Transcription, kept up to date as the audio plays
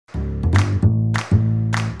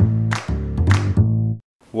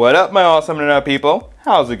What up, my awesome internet people?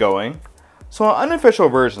 How's it going? So an unofficial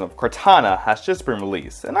version of Cortana has just been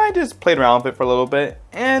released, and I just played around with it for a little bit,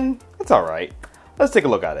 and it's alright. Let's take a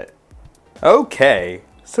look at it. Okay,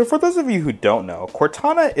 so for those of you who don't know,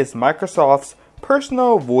 Cortana is Microsoft's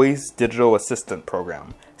personal voice digital assistant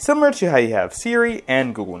program, similar to how you have Siri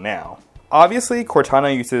and Google Now. Obviously,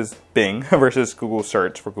 Cortana uses Bing versus Google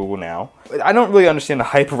Search for Google Now. I don't really understand the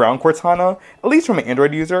hype around Cortana, at least from an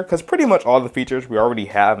Android user, because pretty much all the features we already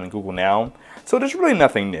have in Google Now, so there's really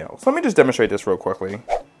nothing new. So let me just demonstrate this real quickly.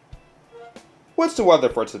 What's the weather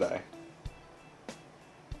for today?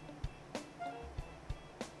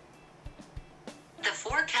 The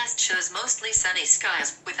forecast shows mostly sunny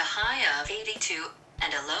skies with a high of 82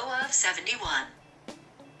 and a low of 71.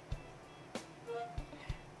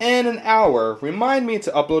 In an hour, remind me to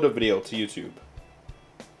upload a video to YouTube.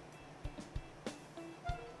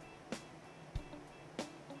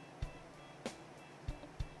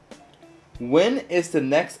 When is the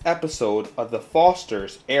next episode of The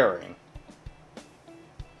Fosters airing?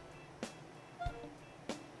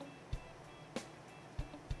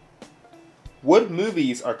 What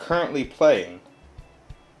movies are currently playing?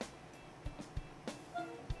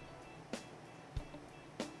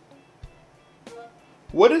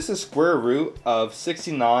 What is the square root of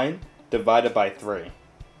 69 divided by 3?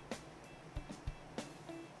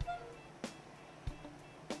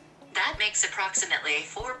 That makes approximately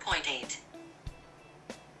 4.8.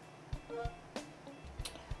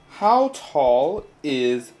 How tall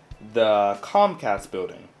is the Comcast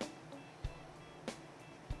building?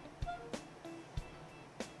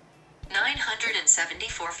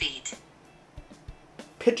 974 feet.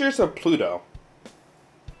 Pictures of Pluto.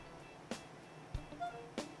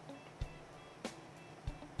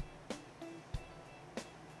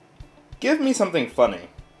 Give me something funny.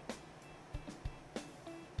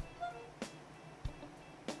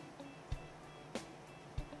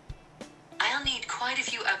 I'll need quite a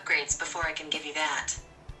few upgrades before I can give you that.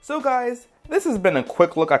 So guys, this has been a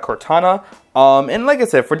quick look at Cortana. And like I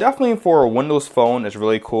said, definitely for a Windows phone, it's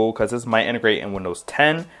really cool because this might integrate in Windows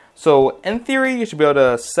 10. So in theory, you should be able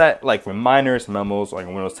to set like reminders, memos on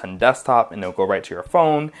your Windows 10 desktop, and it'll go right to your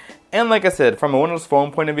phone. And like I said, from a Windows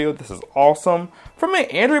Phone point of view, this is awesome. From an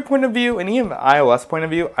Android point of view, and even an iOS point of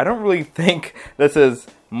view, I don't really think this is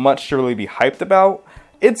much to really be hyped about.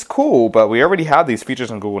 It's cool, but we already have these features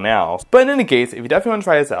on Google Now. But in any case, if you definitely want to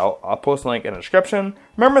try this out, I'll post a link in the description.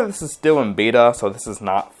 Remember, this is still in beta, so this is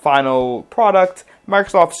not final product.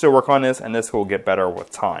 Microsoft is still working on this, and this will get better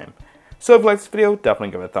with time. So if you like this video,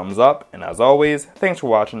 definitely give it a thumbs up. And as always, thanks for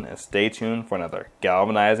watching, and stay tuned for another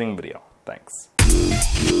galvanizing video. Thanks.